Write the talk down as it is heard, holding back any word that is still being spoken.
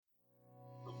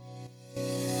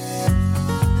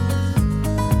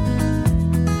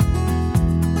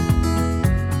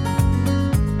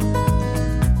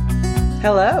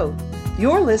Hello,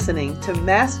 you're listening to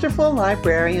Masterful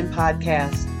Librarian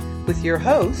Podcast with your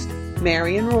host,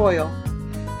 Marian Royal,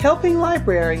 helping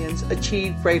librarians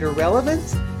achieve greater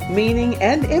relevance, meaning,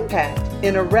 and impact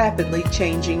in a rapidly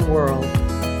changing world.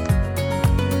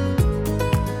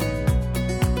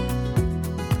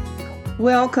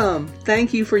 Welcome.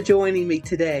 Thank you for joining me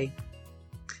today.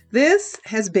 This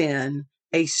has been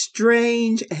a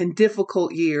strange and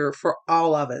difficult year for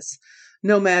all of us,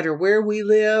 no matter where we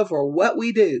live or what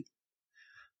we do.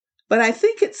 But I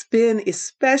think it's been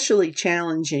especially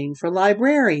challenging for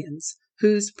librarians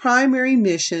whose primary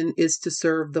mission is to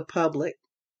serve the public.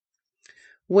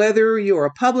 Whether you're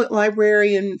a public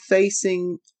librarian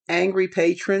facing angry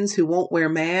patrons who won't wear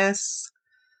masks,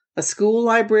 a school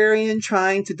librarian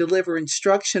trying to deliver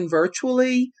instruction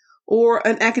virtually, or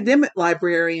an academic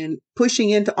librarian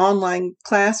pushing into online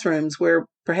classrooms where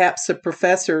perhaps a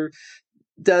professor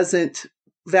doesn't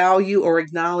value or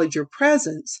acknowledge your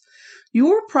presence,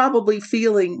 you're probably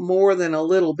feeling more than a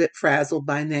little bit frazzled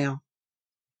by now.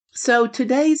 So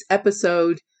today's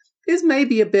episode is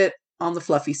maybe a bit on the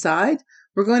fluffy side.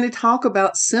 We're going to talk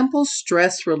about simple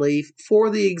stress relief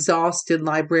for the exhausted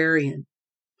librarian.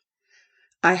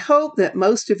 I hope that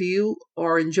most of you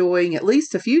are enjoying at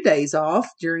least a few days off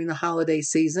during the holiday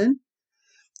season.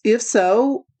 If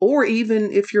so, or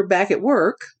even if you're back at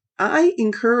work, I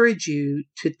encourage you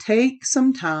to take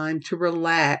some time to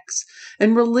relax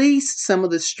and release some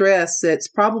of the stress that's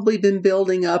probably been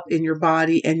building up in your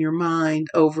body and your mind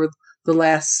over the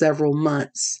last several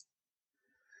months.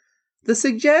 The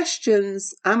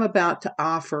suggestions I'm about to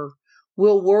offer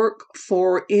will work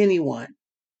for anyone.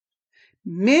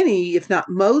 Many, if not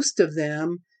most of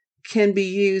them, can be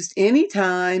used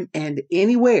anytime and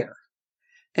anywhere,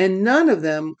 and none of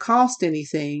them cost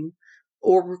anything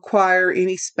or require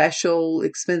any special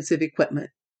expensive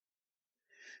equipment.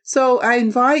 So I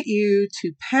invite you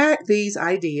to pack these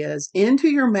ideas into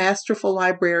your Masterful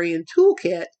Librarian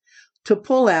Toolkit to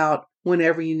pull out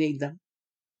whenever you need them.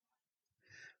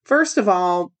 First of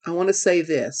all, I want to say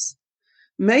this.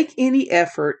 Make any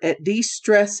effort at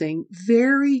de-stressing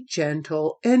very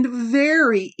gentle and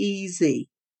very easy.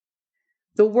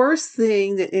 The worst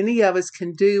thing that any of us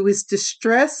can do is to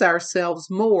stress ourselves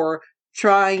more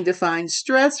trying to find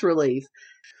stress relief.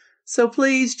 So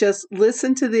please just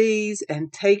listen to these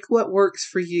and take what works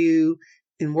for you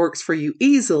and works for you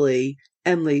easily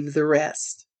and leave the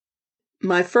rest.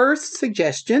 My first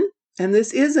suggestion, and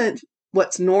this isn't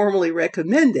what's normally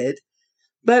recommended,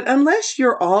 but unless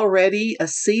you're already a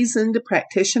seasoned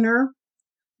practitioner,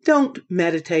 don't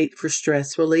meditate for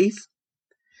stress relief.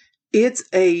 It's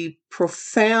a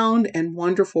profound and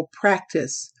wonderful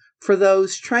practice for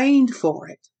those trained for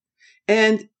it.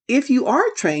 And if you are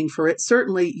trained for it,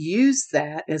 certainly use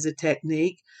that as a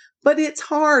technique, but it's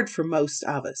hard for most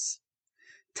of us.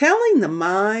 Telling the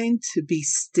mind to be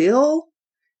still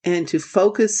and to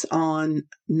focus on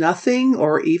nothing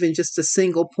or even just a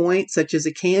single point, such as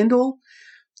a candle,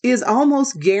 is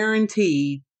almost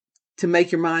guaranteed to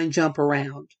make your mind jump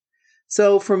around.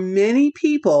 So for many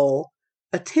people,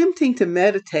 attempting to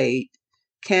meditate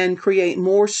can create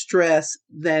more stress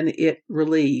than it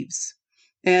relieves.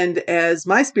 And as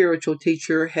my spiritual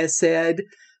teacher has said,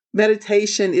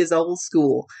 meditation is old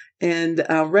school and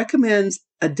recommends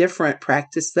a different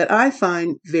practice that I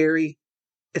find very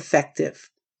effective.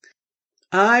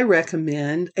 I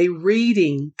recommend a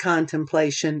reading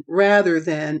contemplation rather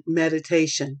than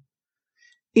meditation.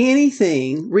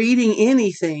 Reading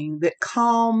anything that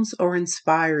calms or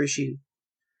inspires you.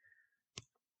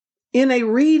 In a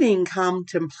reading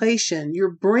contemplation,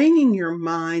 you're bringing your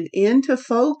mind into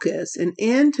focus and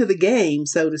into the game,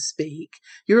 so to speak.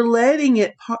 You're letting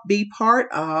it be part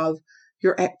of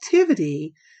your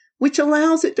activity, which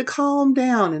allows it to calm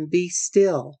down and be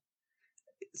still,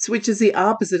 which is the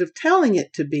opposite of telling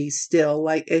it to be still,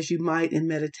 like as you might in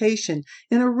meditation.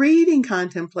 In a reading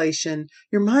contemplation,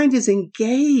 your mind is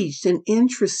engaged and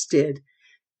interested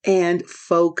and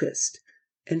focused.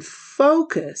 And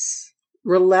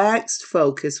relaxed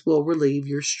focus will relieve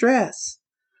your stress.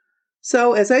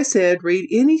 So, as I said, read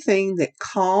anything that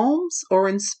calms or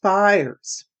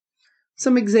inspires.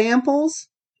 Some examples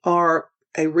are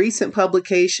a recent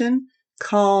publication,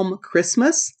 Calm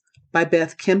Christmas by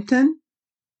Beth Kimpton,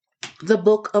 The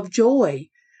Book of Joy,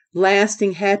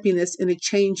 Lasting Happiness in a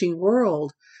Changing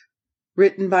World,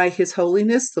 written by His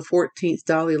Holiness the 14th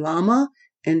Dalai Lama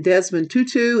and Desmond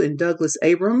Tutu and Douglas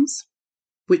Abrams,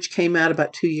 which came out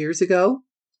about 2 years ago.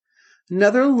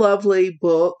 Another lovely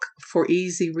book for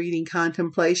easy reading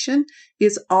contemplation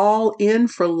is All In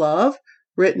for Love,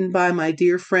 written by my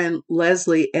dear friend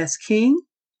Leslie S. King.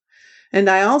 And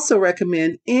I also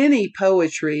recommend any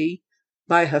poetry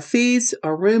by Hafiz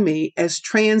Arumi as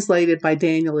translated by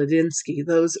Daniel Ladinsky.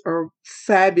 Those are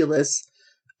fabulous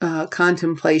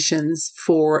contemplations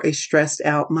for a stressed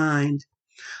out mind.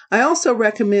 I also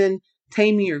recommend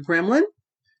Taming Your Gremlin,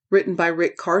 written by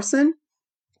Rick Carson,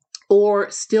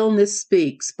 or Stillness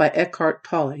Speaks by Eckhart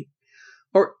Tolle,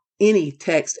 or any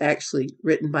text actually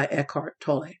written by Eckhart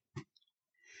Tolle.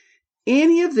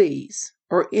 Any of these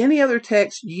or any other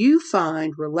text you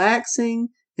find relaxing,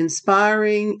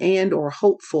 inspiring, and or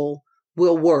hopeful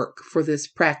will work for this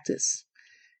practice.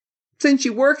 Since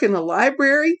you work in a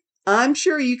library, I'm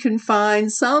sure you can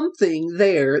find something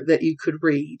there that you could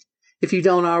read if you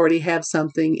don't already have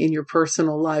something in your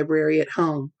personal library at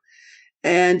home.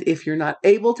 And if you're not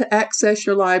able to access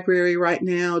your library right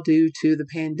now due to the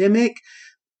pandemic,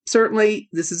 certainly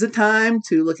this is a time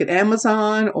to look at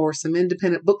Amazon or some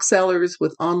independent booksellers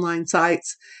with online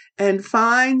sites and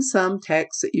find some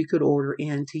texts that you could order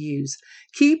in to use.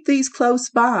 Keep these close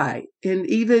by, and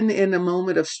even in a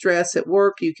moment of stress at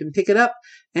work, you can pick it up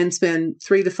and spend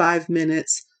 3 to 5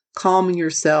 minutes calming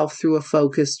yourself through a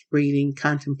focused reading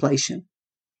contemplation.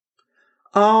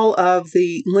 All of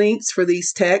the links for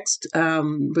these texts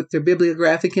with their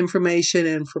bibliographic information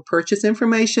and for purchase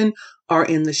information are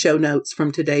in the show notes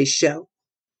from today's show.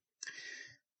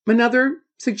 Another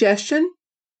suggestion,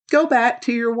 go back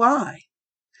to your why.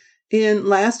 In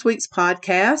last week's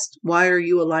podcast, Why Are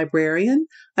You a Librarian?,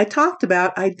 I talked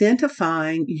about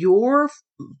identifying your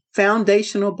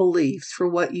foundational beliefs for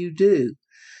what you do.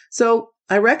 So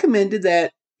I recommended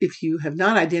that if you have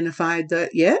not identified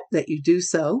that yet, that you do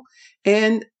so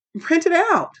and print it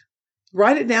out.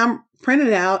 Write it down, print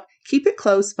it out, keep it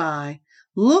close by.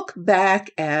 Look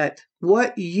back at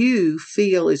what you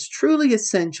feel is truly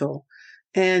essential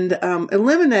and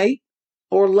eliminate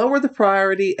or lower the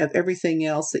priority of everything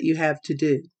else that you have to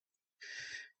do.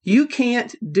 You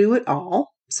can't do it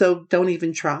all, so don't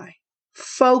even try.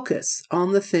 Focus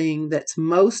on the thing that's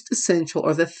most essential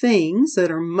or the things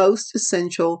that are most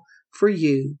essential for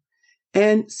you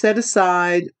and set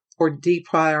aside or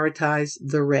deprioritize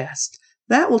the rest.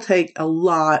 That will take a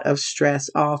lot of stress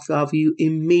off of you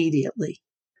immediately.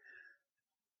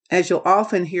 As you'll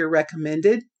often hear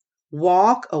recommended,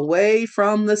 walk away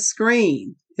from the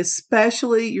screen,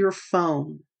 especially your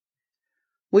phone.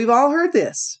 We've all heard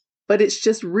this, but it's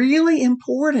just really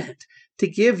important to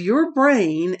give your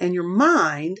brain and your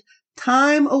mind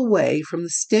time away from the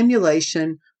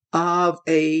stimulation of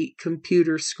a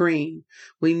computer screen.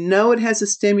 We know it has a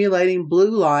stimulating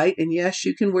blue light, and yes,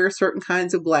 you can wear certain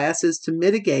kinds of glasses to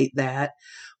mitigate that.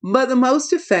 But the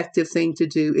most effective thing to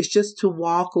do is just to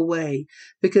walk away,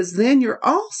 because then you're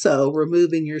also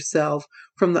removing yourself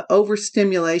from the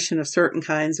overstimulation of certain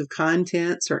kinds of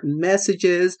content, certain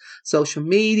messages, social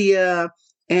media,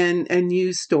 and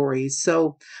news stories.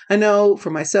 So I know for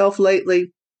myself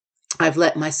lately, I've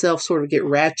let myself sort of get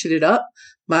ratcheted up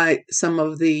by some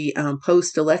of the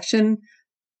post-election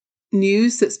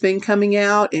news that's been coming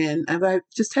out, and I've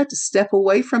just had to step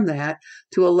away from that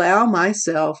to allow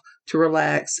myself to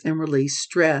relax and release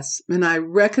stress. And I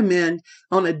recommend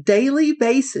on a daily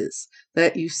basis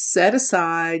that you set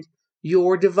aside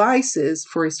your devices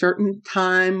for a certain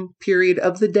time period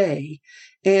of the day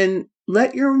and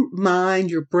let your mind,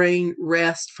 your brain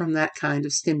rest from that kind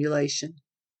of stimulation.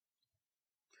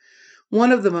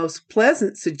 One of the most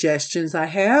pleasant suggestions I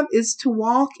have is to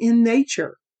walk in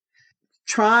nature.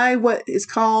 Try what is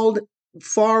called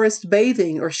forest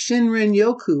bathing or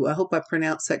Shinrin-yoku, I hope I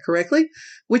pronounced that correctly,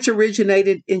 which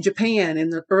originated in Japan in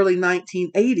the early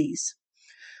 1980s.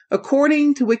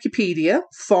 According to Wikipedia,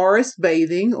 forest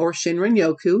bathing or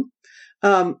Shinrin-yoku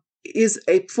is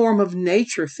a form of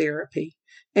nature therapy.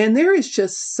 And there is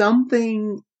just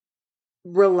something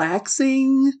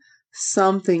relaxing,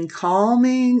 something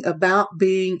calming about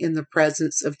being in the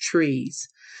presence of trees.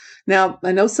 Now,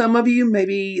 I know some of you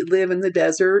maybe live in the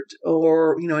desert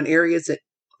or, in areas that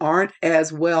aren't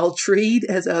as well treed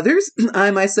as others.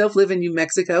 I myself live in New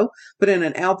Mexico, but in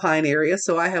an alpine area,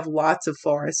 so I have lots of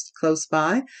forest close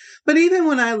by. But even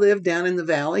when I lived down in the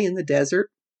valley in the desert,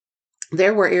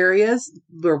 there were areas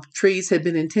where trees had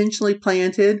been intentionally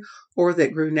planted or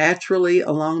that grew naturally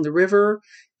along the river.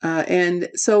 And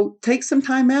so take some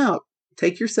time out.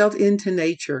 Take yourself into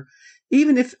nature.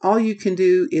 Even if all you can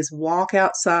do is walk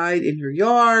outside in your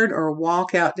yard or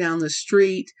walk out down the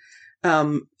street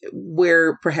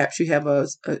where perhaps you have a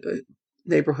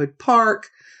neighborhood park,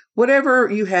 whatever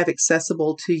you have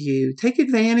accessible to you, take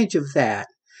advantage of that.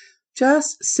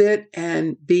 Just sit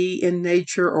and be in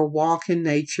nature or walk in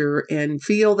nature and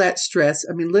feel that stress.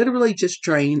 Literally just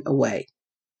drain away.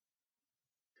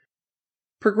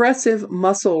 Progressive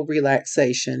muscle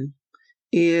relaxation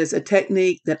is a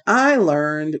technique that I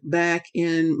learned back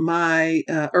in my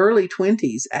early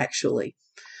 20s, actually.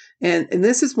 And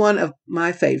this is one of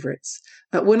my favorites.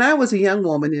 When I was a young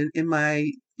woman in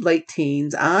my late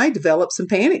teens, I developed some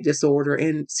panic disorder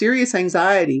and serious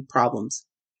anxiety problems.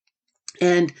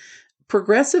 And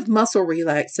progressive muscle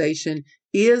relaxation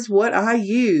is what I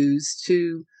use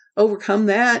to overcome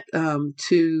that,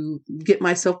 to get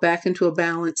myself back into a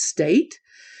balanced state.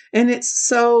 And it's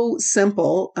so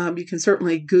simple. You can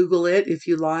certainly Google it if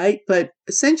you like, but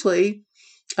essentially,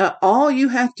 all you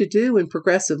have to do in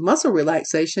progressive muscle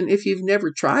relaxation, if you've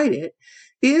never tried it,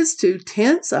 is to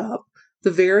tense up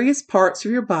the various parts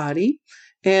of your body.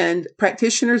 And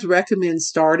practitioners recommend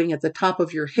starting at the top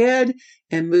of your head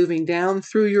and moving down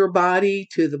through your body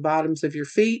to the bottoms of your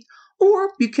feet,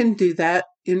 or you can do that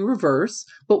in reverse.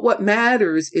 But what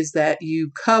matters is that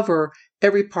you cover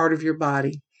every part of your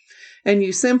body. And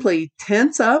you simply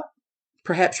tense up,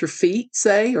 perhaps your feet,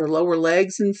 say, or lower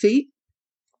legs and feet.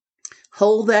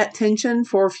 Hold that tension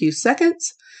for a few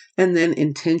seconds, and then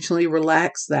intentionally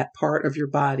relax that part of your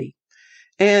body.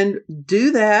 And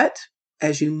do that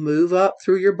as you move up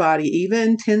through your body,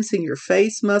 even tensing your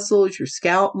face muscles, your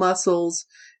scalp muscles.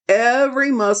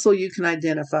 Every muscle you can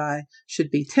identify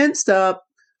should be tensed up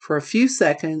for a few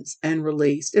seconds and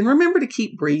released. And remember to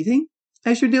keep breathing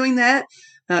as you're doing that.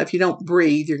 If you don't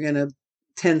breathe, you're going to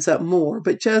tense up more,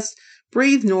 but just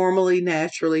breathe normally,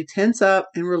 naturally, tense up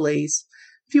and release.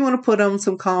 If you want to put on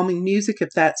some calming music, if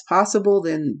that's possible,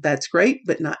 then that's great,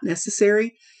 but not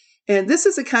necessary. And this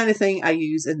is the kind of thing I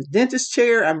use in the dentist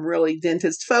chair. I'm really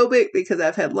dentist phobic because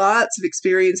I've had lots of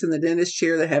experience in the dentist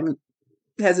chair that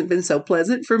hasn't been so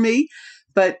pleasant for me,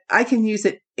 but I can use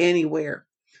it anywhere.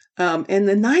 And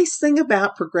the nice thing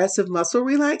about progressive muscle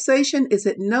relaxation is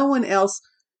that no one else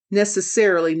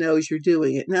necessarily knows you're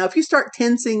doing it. Now, if you start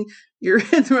tensing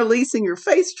and releasing your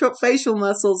facial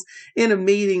muscles in a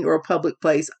meeting or a public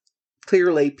place,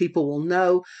 clearly people will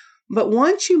know. But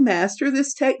once you master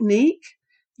this technique,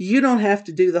 you don't have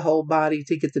to do the whole body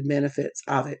to get the benefits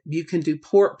of it. You can do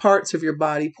parts of your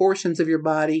body, portions of your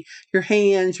body, your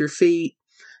hands, your feet,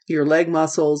 your leg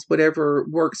muscles, whatever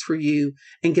works for you,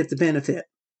 and get the benefit.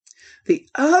 The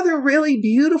other really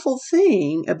beautiful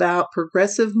thing about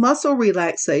progressive muscle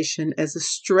relaxation as a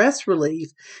stress relief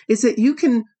is that you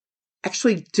can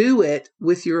actually do it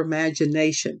with your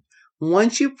imagination.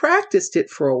 Once you've practiced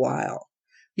it for a while,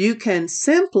 you can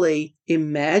simply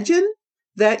imagine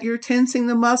that you're tensing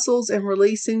the muscles and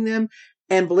releasing them,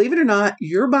 and believe it or not,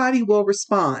 your body will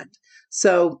respond.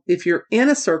 So if you're in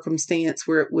a circumstance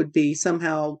where it would be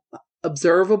somehow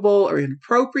observable or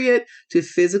inappropriate to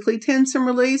physically tense and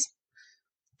release,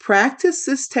 practice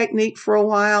this technique for a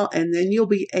while, and then you'll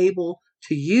be able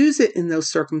to use it in those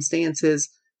circumstances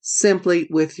simply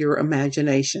with your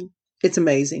imagination. It's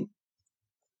amazing.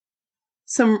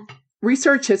 Some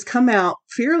research has come out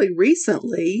fairly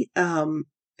recently,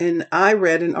 and I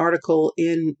read an article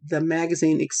in the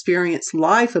magazine Experience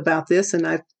Life about this, and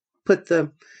I've put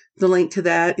the link to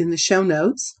that in the show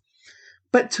notes.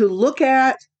 But to look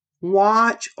at,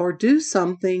 watch, or do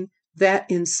something that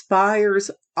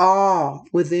inspires awe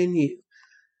within you,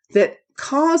 that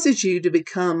causes you to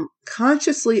become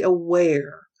consciously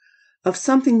aware of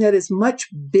something that is much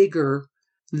bigger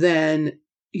than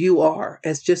you are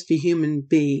as just a human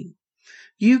being.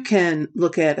 You can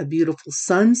look at a beautiful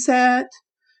sunset.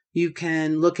 You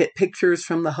can look at pictures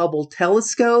from the Hubble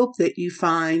telescope that you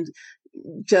find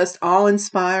just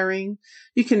awe-inspiring.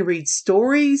 You can read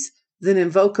stories that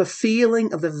invoke a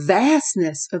feeling of the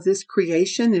vastness of this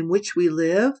creation in which we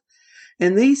live.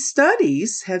 And these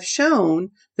studies have shown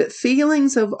that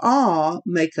feelings of awe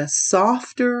make us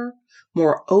softer,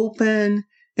 more open,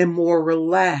 and more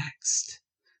relaxed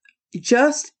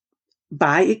just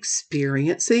by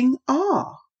experiencing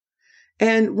awe.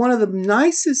 And one of the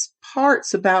nicest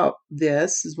parts about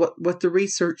this is what the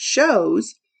research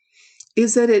shows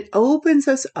is that it opens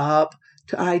us up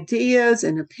to ideas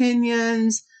and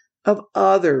opinions of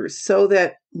others, so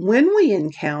that when we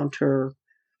encounter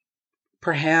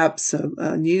perhaps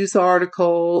a news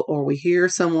article, or we hear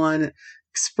someone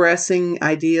expressing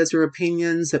ideas or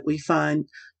opinions that we find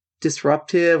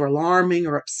disruptive or alarming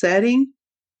or upsetting,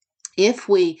 if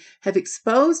we have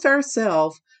exposed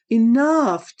ourselves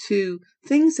enough to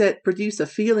things that produce a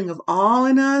feeling of awe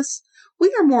in us,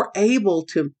 we are more able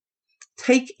to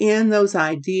take in those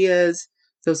ideas,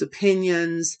 those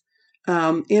opinions,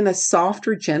 in a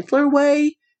softer, gentler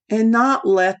way, and not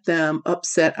let them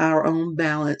upset our own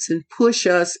balance and push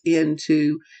us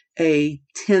into a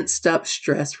tensed up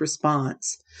stress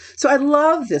response. So I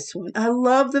love this one. I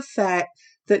love the fact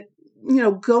that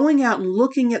going out and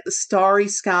looking at the starry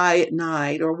sky at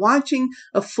night, or watching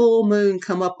a full moon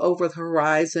come up over the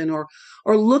horizon, or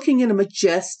looking at a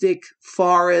majestic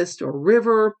forest or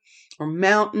river or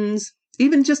mountains,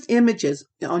 even just images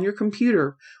on your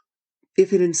computer.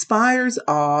 If it inspires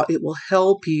awe, it will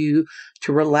help you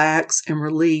to relax and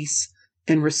release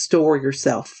and restore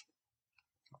yourself.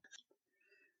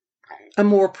 A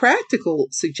more practical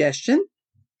suggestion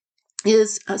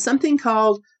is something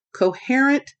called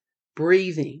coherent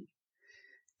breathing.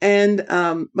 And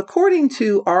according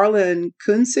to Arlen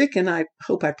Kunsick, and I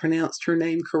hope I pronounced her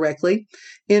name correctly,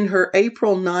 in her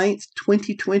April 9th,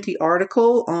 2020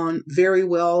 article on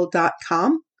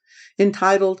verywell.com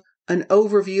entitled An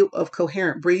Overview of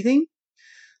Coherent Breathing,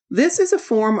 this is a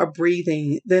form of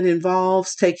breathing that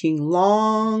involves taking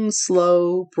long,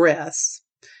 slow breaths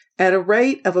at a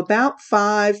rate of about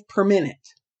 5 per minute.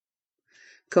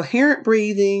 Coherent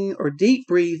breathing or deep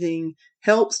breathing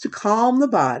helps to calm the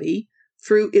body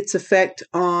through its effect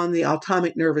on the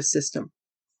autonomic nervous system.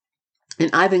 And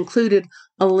I've included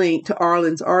a link to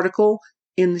Arlen's article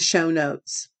in the show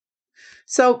notes.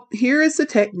 So here is the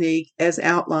technique as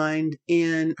outlined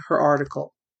in her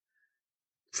article.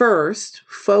 First,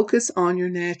 focus on your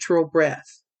natural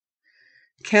breath.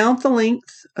 Count the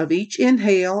length of each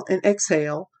inhale and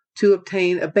exhale to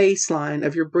obtain a baseline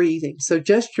of your breathing. So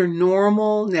just your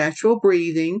normal, natural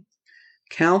breathing.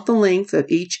 Count the length of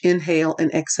each inhale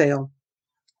and exhale.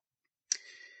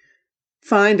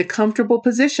 Find a comfortable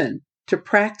position to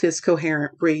practice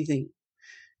coherent breathing,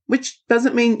 which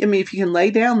doesn't mean, if you can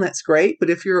lay down, that's great. But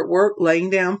if you're at work, laying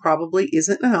down probably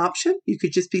isn't an option. You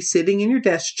could just be sitting in your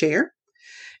desk chair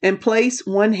and place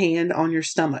one hand on your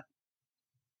stomach.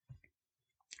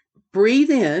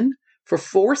 Breathe in for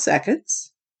 4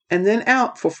 seconds and then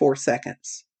out for 4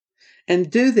 seconds. And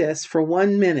do this for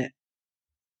 1 minute.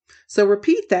 So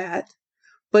repeat that,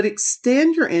 but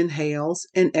extend your inhales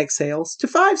and exhales to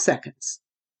 5 seconds.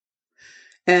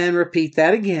 And repeat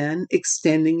that again,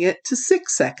 extending it to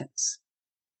 6 seconds.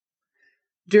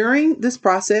 During this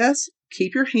process,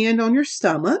 keep your hand on your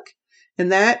stomach, and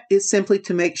that is simply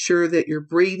to make sure that you're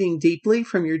breathing deeply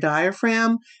from your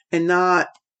diaphragm and not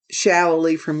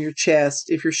shallowly from your chest.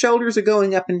 If your shoulders are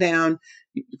going up and down,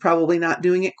 you're probably not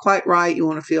doing it quite right. You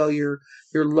want to feel your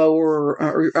lower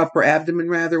or your upper abdomen,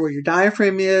 rather, where your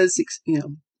diaphragm is,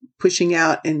 pushing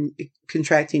out and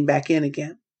contracting back in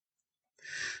again.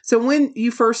 So when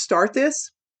you first start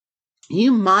this,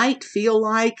 you might feel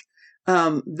like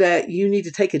that you need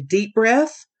to take a deep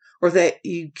breath, or that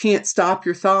you can't stop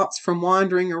your thoughts from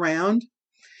wandering around.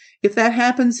 If that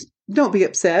happens, don't be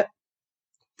upset.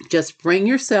 Just bring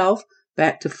yourself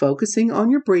back to focusing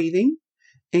on your breathing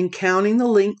and counting the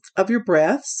length of your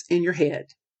breaths in your head.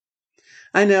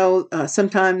 I know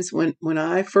sometimes when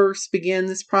I first begin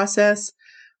this process,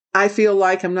 I feel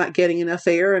like I'm not getting enough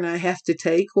air and I have to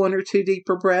take 1 or 2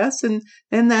 deeper breaths, and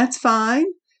that's fine.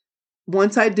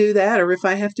 Once I do that, or if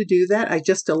I have to do that, I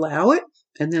just allow it.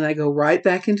 And then I go right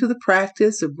back into the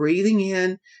practice of breathing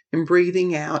in and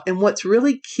breathing out. And what's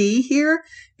really key here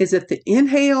is that the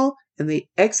inhale and the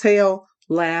exhale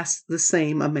last the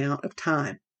same amount of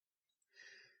time.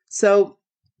 So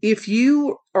if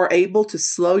you are able to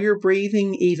slow your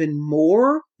breathing even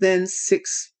more than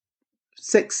 6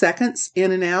 seconds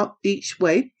in and out each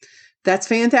way, that's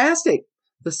fantastic.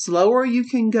 The slower you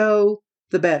can go,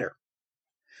 the better.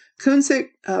 Kunsick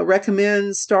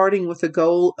recommends starting with a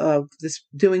goal of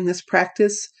doing this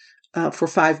practice for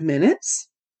 5 minutes.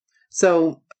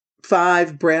 So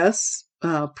 5 breaths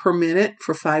per minute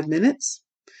for 5 minutes,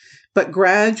 but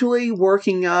gradually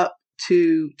working up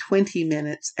to 20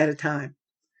 minutes at a time.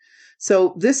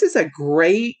 So this is a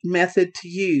great method to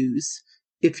use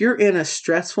if you're in a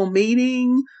stressful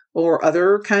meeting or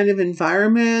other kind of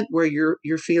environment where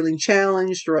you're feeling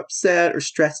challenged or upset or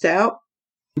stressed out,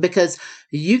 because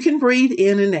you can breathe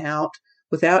in and out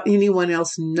without anyone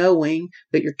else knowing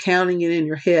that you're counting it in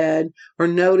your head or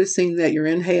noticing that your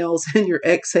inhales and your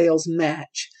exhales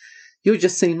match. You'll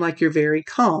just seem like you're very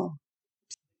calm.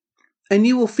 And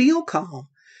you will feel calm.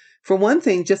 For one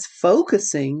thing, just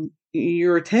focusing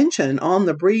your attention on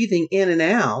the breathing in and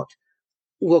out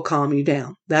will calm you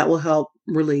down. That will help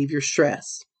relieve your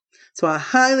stress. So I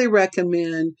highly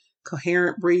recommend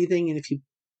coherent breathing. And if you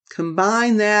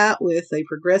combine that with a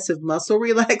progressive muscle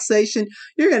relaxation,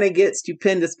 you're going to get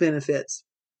stupendous benefits.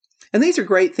 And these are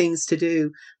great things to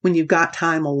do when you've got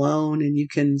time alone and you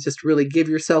can just really give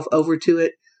yourself over to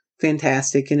it.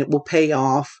 Fantastic. And it will pay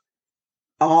off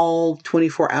all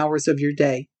 24 hours of your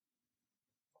day.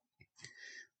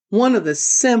 One of the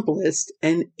simplest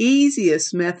and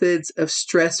easiest methods of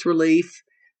stress relief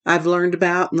I've learned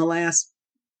about in the last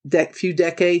few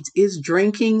decades is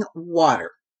drinking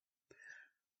water.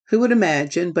 Who would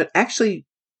imagine? But actually,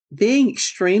 being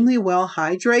extremely well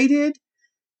hydrated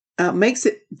makes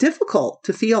it difficult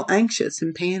to feel anxious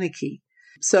and panicky.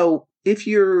 So if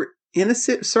you're in a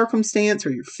circumstance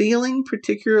or you're feeling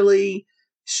particularly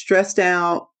stressed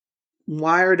out,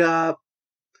 wired up,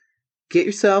 get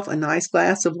yourself a nice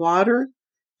glass of water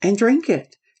and drink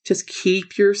it. Just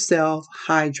keep yourself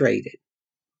hydrated.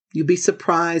 You'll be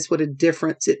surprised what a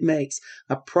difference it makes.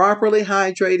 A properly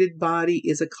hydrated body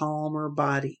is a calmer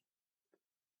body.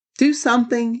 Do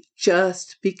something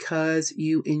just because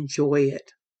you enjoy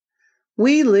it.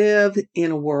 We live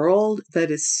in a world that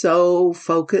is so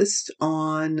focused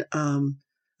on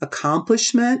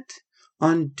accomplishment,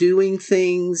 on doing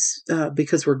things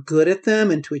because we're good at them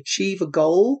and to achieve a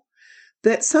goal,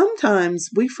 that sometimes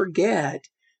we forget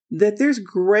that there's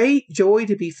great joy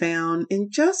to be found in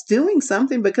just doing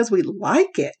something because we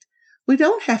like it. We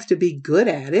don't have to be good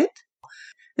at it.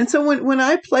 And so when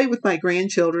I play with my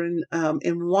grandchildren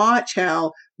and watch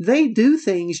how they do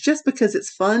things just because it's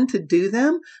fun to do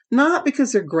them, not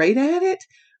because they're great at it,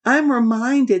 I'm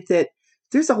reminded that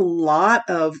there's a lot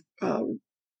of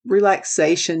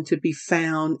relaxation to be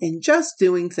found in just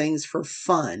doing things for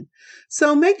fun.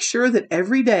 So make sure that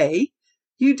every day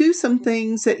you do some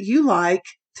things that you like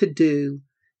to do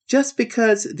just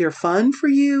because they're fun for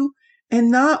you and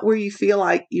not where you feel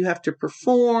like you have to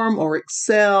perform or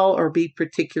excel or be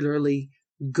particularly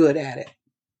good at it.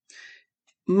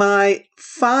 My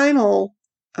final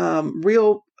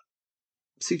real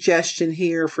suggestion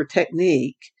here for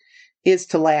technique is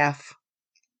to laugh.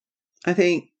 I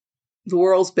think the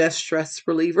world's best stress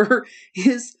reliever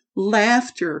is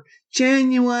laughter,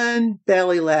 genuine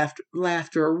belly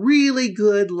laughter, a really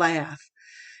good laugh.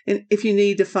 And if you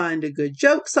need to find a good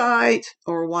joke site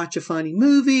or watch a funny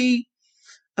movie,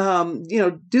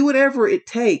 do whatever it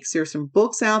takes. There's some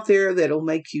books out there that'll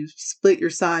make you split your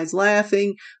sides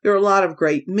laughing. There are a lot of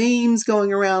great memes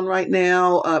going around right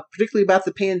now, particularly about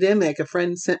the pandemic. A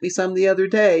friend sent me some the other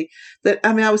day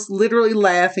I was literally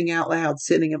laughing out loud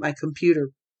sitting at my computer,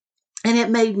 and it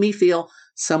made me feel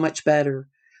so much better.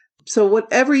 So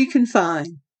whatever you can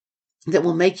find that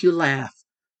will make you laugh,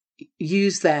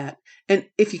 use that. And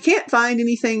if you can't find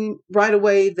anything right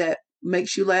away that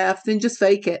makes you laugh, then just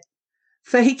fake it.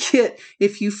 Fake it.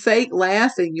 If you fake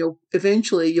laughing, you'll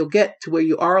get to where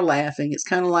you are laughing. It's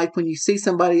kind of like when you see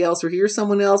somebody else or hear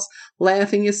someone else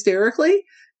laughing hysterically.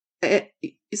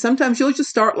 Sometimes you'll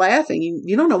just start laughing.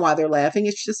 You don't know why they're laughing.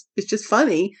 It's just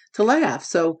funny to laugh.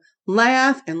 So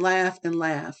laugh and laugh and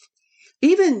laugh.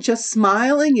 Even just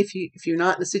smiling, if you're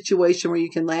not in a situation where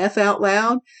you can laugh out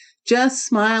loud, just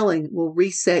smiling will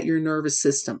reset your nervous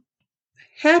system.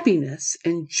 Happiness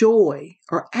and joy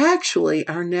are actually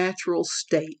our natural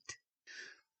state.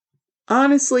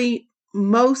 Honestly,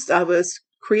 most of us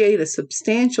create a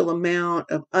substantial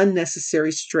amount of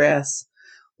unnecessary stress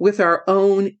with our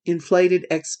own inflated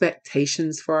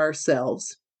expectations for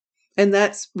ourselves. And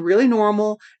that's really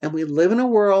normal. And we live in a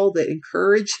world that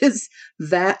encourages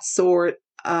that sort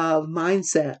of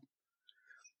mindset.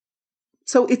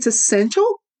 So it's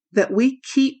essential that we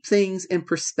keep things in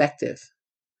perspective.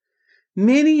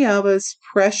 Many of us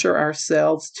pressure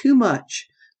ourselves too much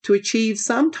to achieve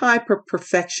some type of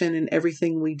perfection in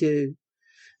everything we do.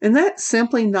 And that's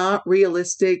simply not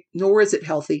realistic, nor is it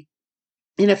healthy.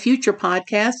 In a future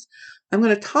podcast, I'm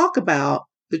going to talk about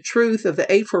the truth of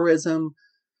the aphorism,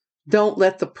 "Don't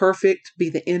let the perfect be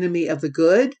the enemy of the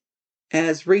good,"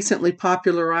 as recently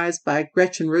popularized by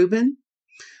Gretchen Rubin.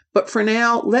 But for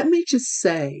now, let me just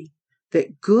say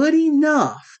that good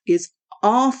enough is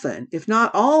often, if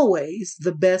not always,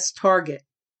 the best target.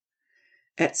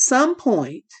 At some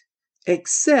point,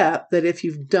 accept that if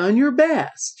you've done your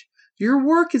best, your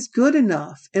work is good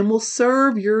enough and will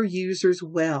serve your users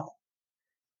well.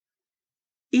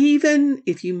 Even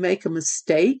if you make a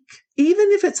mistake,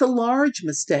 even if it's a large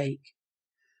mistake,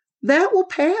 that will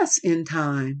pass in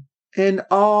time and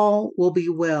all will be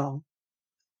well.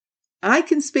 I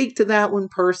can speak to that one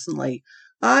personally.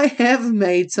 I have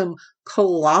made some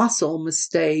colossal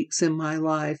mistakes in my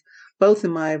life, both in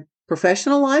my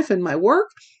professional life and my work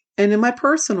and in my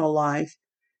personal life.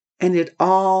 And it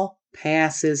all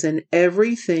passes and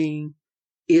everything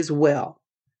is well.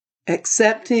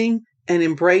 Accepting and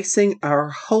embracing our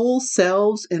whole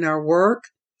selves in our work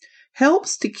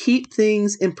helps to keep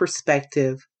things in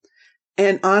perspective.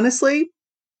 And honestly,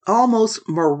 almost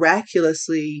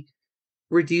miraculously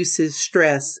reduces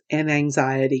stress and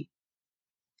anxiety.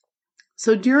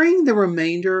 So during the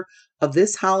remainder of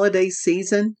this holiday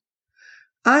season,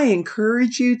 I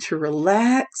encourage you to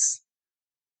relax,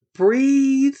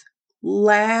 breathe,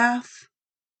 laugh,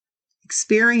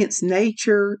 experience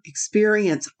nature,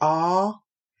 experience awe,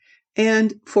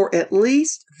 and for at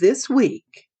least this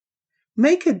week,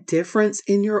 make a difference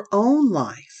in your own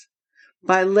life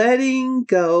by letting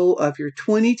go of your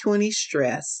 2020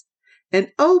 stress and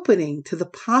opening to the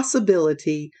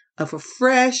possibility of a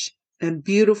fresh and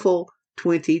beautiful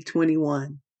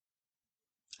 2021.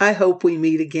 I hope we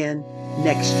meet again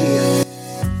next year.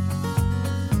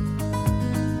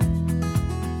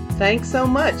 Thanks so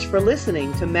much for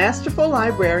listening to Masterful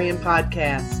Librarian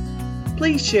Podcast.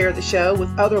 Please share the show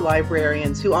with other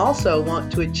librarians who also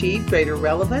want to achieve greater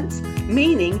relevance,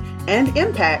 meaning, and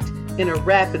impact in a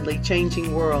rapidly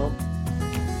changing world.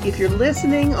 If you're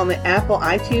listening on the Apple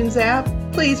iTunes app,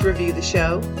 please review the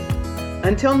show.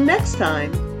 Until next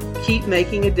time, keep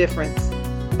making a difference.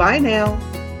 Bye now.